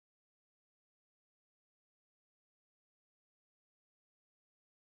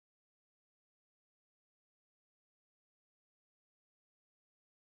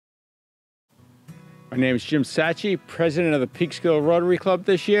My name is Jim Sacci, president of the Peekskill Rotary Club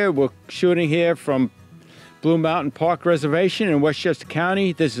this year. We're shooting here from Blue Mountain Park Reservation in Westchester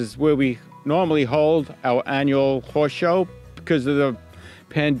County. This is where we normally hold our annual horse show. Because of the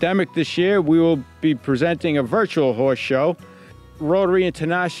pandemic this year, we will be presenting a virtual horse show. Rotary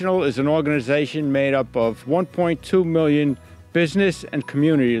International is an organization made up of 1.2 million business and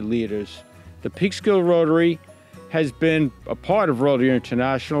community leaders. The Peekskill Rotary has been a part of Rotary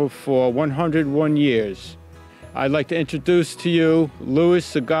International for 101 years. I'd like to introduce to you Louis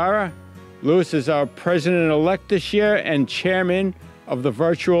Segarra. Louis is our president-elect this year and chairman of the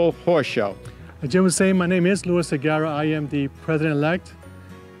virtual horse show. As Jim was saying, my name is Louis Segarra. I am the president-elect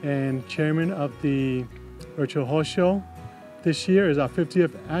and chairman of the virtual horse show. This year is our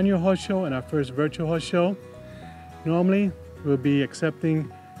 50th annual horse show and our first virtual horse show. Normally, we'll be accepting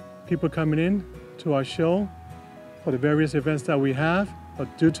people coming in to our show for the various events that we have,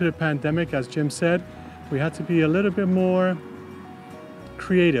 but due to the pandemic, as Jim said, we had to be a little bit more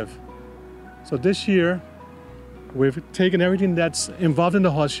creative. So this year, we've taken everything that's involved in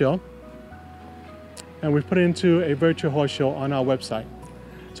the horse show and we've put it into a virtual horse show on our website.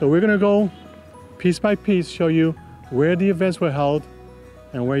 So we're gonna go piece by piece, show you where the events were held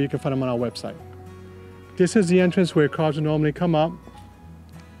and where you can find them on our website. This is the entrance where cars would normally come up,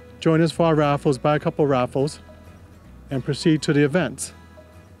 join us for our raffles, buy a couple raffles, and proceed to the event.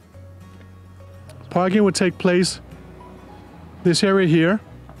 Parking would take place this area here.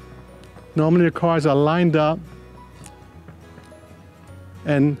 Normally the cars are lined up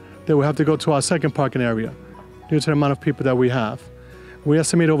and they will have to go to our second parking area due to the amount of people that we have. We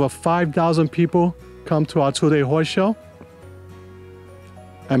estimate over 5,000 people come to our two-day horse show.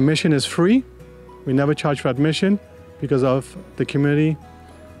 Admission is free. We never charge for admission because of the community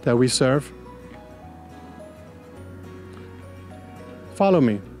that we serve. Follow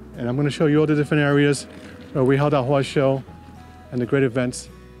me, and I'm going to show you all the different areas where we held our horse show and the great events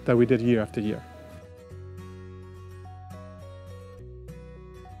that we did year after year.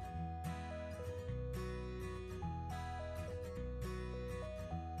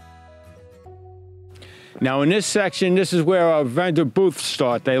 Now in this section, this is where our vendor booths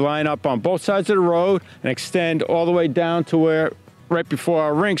start. They line up on both sides of the road and extend all the way down to where, right before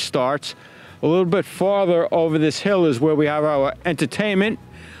our ring starts. A little bit farther over this hill is where we have our entertainment.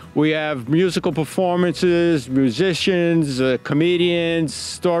 We have musical performances, musicians, comedians,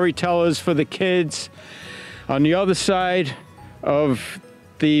 storytellers for the kids. On the other side of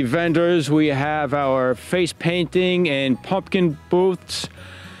the vendors, we have our face painting and pumpkin booths.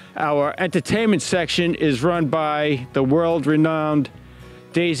 Our entertainment section is run by the world-renowned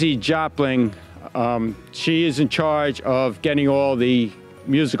Daisy Jopling. She is in charge of getting all the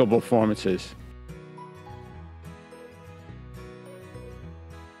musical performances.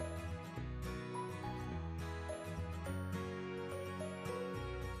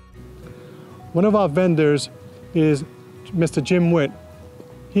 One of our vendors is Mr. Jim Witt.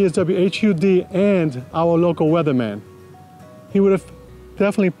 He is WHUD and our local weatherman. He would have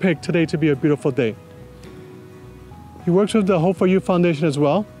definitely picked today to be a beautiful day. He works with the Hope for You Foundation as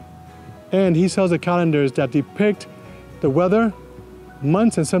well, and he sells the calendars that depict the weather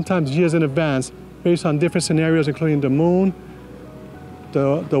months and sometimes years in advance based on different scenarios, including the moon,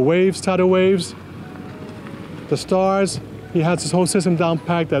 the waves, tidal waves, the stars. He has his whole system down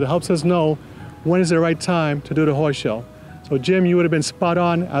packed that helps us know when is the right time to do the horse show. So Jim, you would have been spot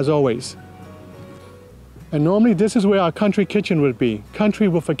on as always. And normally this is where our country kitchen would be, country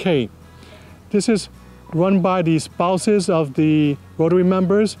with a K. This is run by the spouses of the Rotary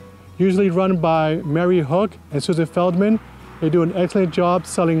members, usually run by Mary Hook and Susan Feldman. They do an excellent job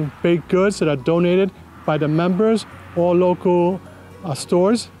selling baked goods that are donated by the members or local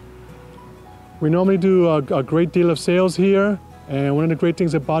stores. We normally do a great deal of sales here, and one of the great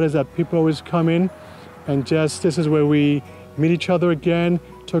things about it is that people always come in and this is where we meet each other again,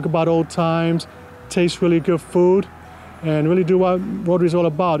 talk about old times, taste really good food, and really do what Rotary is all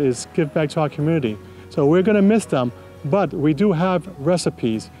about, is give back to our community. So we're gonna miss them, but we do have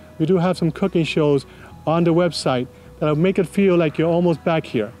recipes. We do have some cooking shows on the website that'll make it feel like you're almost back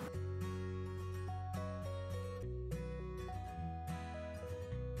here.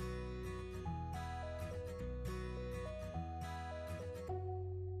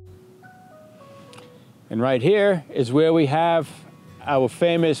 And right here is where we have our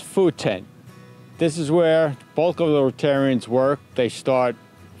famous food tent. This is where the bulk of the Rotarians work. They start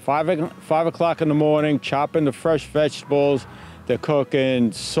 5 o'clock in the morning, chopping the fresh vegetables. They're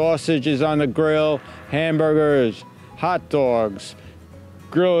cooking sausages on the grill, hamburgers, hot dogs,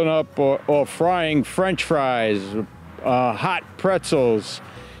 grilling up or frying French fries, hot pretzels,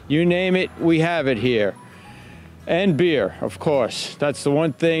 You name it, we have it here. And beer, of course. That's the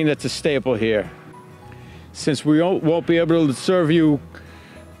one thing that's a staple here. Since we won't be able to serve you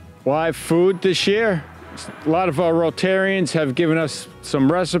live food this year, a lot of our Rotarians have given us some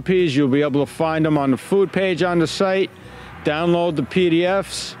recipes. You'll be able to find them on the food page on the site, download the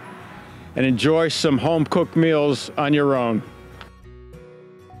PDFs, and enjoy some home-cooked meals on your own.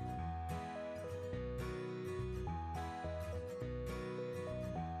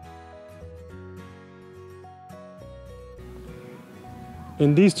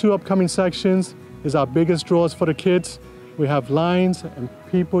 In these two upcoming sections is our biggest draws for the kids. We have lines and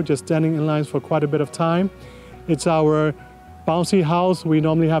people just standing in lines for quite a bit of time. It's our bouncy house. We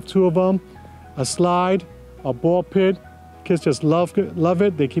normally have two of them, a slide, a ball pit. Kids just love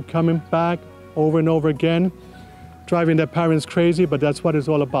it. They keep coming back over and over again, driving their parents crazy, but that's what it's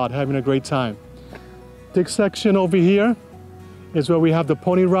all about, having a great time. This section over here is where we have the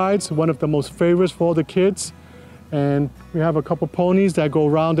pony rides, one of the most favorites for all the kids. And we have a couple ponies that go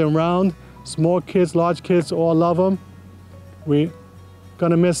round and round. Small kids, large kids, all love them. We're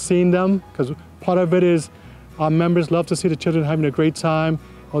gonna miss seeing them because part of it is our members love to see the children having a great time,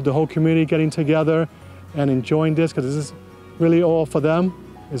 or the whole community getting together and enjoying this, because this is really all for them.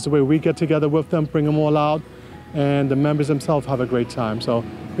 It's the way we get together with them, bring them all out, and the members themselves have a great time. So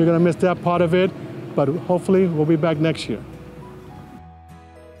we're gonna miss that part of it, but hopefully we'll be back next year.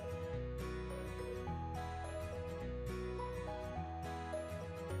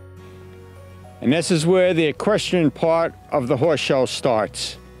 And this is where the equestrian part of the horse show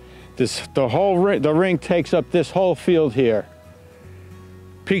starts. The ring takes up this whole field here.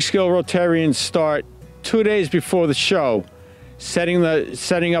 Peekskill Rotarians start 2 days before the show, setting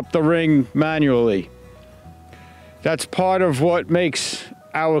up the ring manually. That's part of what makes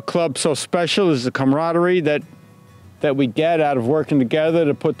our club so special, is the camaraderie that we get out of working together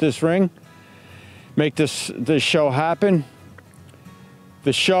to put this ring, make this show happen.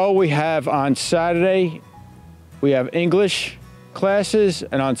 The show we have on Saturday, we have English classes,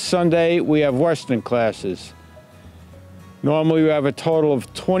 and on Sunday we have Western classes. Normally we have a total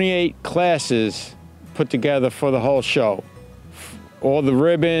of 28 classes put together for the whole show. All the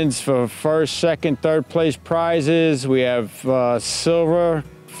ribbons for first, second, third place prizes. We have silver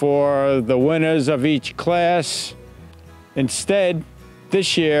for the winners of each class. Instead,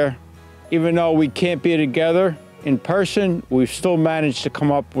 this year, even though we can't be together in person, we've still managed to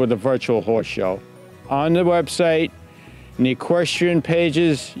come up with a virtual horse show. On the website, in the equestrian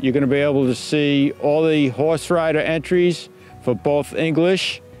pages, you're going to be able to see all the horse rider entries for both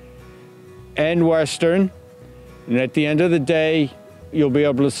English and Western. And at the end of the day, you'll be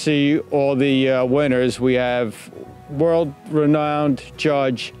able to see all the winners. We have world-renowned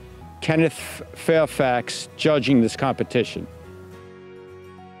judge Kenneth Fairfax judging this competition.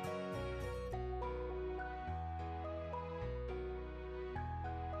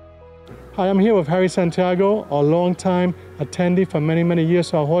 Hi, I'm here with Harry Santiago, a longtime attendee for many, many years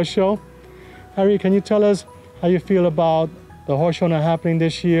to our horse show. Harry, can you tell us how you feel about the horse show not happening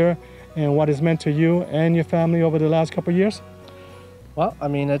this year and what it's meant to you and your family over the last couple of years? Well, I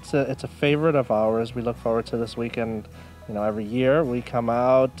mean, it's a favorite of ours. We look forward to this weekend. You know, every year we come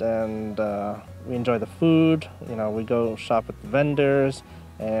out and we enjoy the food. You know, we go shop at the vendors,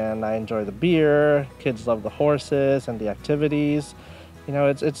 and I enjoy the beer. Kids love the horses and the activities. You know,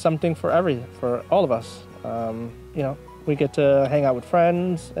 it's something for all of us. You know, we get to hang out with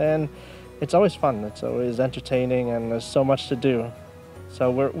friends, and it's always fun. It's always entertaining, and there's so much to do.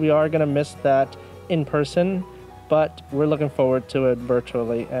 So we are gonna miss that in person, but we're looking forward to it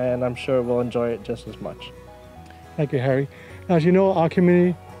virtually, and I'm sure we'll enjoy it just as much. Thank you, Harry. As you know, our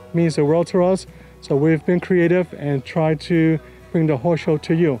community means the world to us, so we've been creative and tried to bring the horse show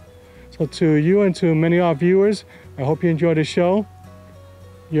to you. So to you and to many of our viewers, I hope you enjoy the show.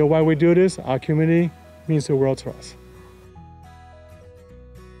 You're why we do this. Our community means the world to us.